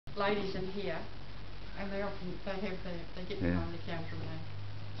ladies in here, and they often they get behind the counter and they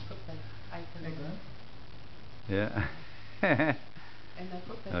put the apron on. Yeah. And they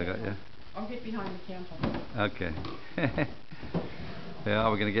put the I got you. I'll get behind the counter. Okay. Yeah,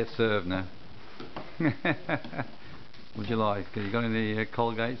 we're going to get served now. Would you like? Have you got any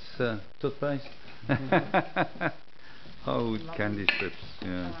Colgate's toothpaste? Oh, candy strips.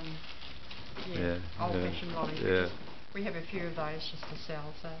 Yeah. Yeah. Old-fashioned lollies. Yeah. We have a few of those just to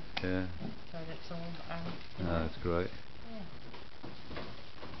sell. So. Yeah. So that's all. Oh, that's great. Yeah.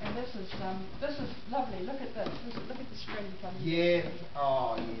 And this is lovely. Look at this. Look at the string coming. Yeah.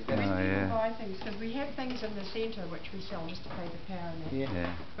 Oh, yeah. When people buy things, because we have things in the centre which we sell just to pay the power and that.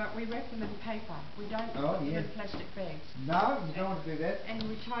 Yeah. But we wrap them in paper. We don't put them in plastic bags. No, you don't want to do that. And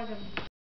we tie them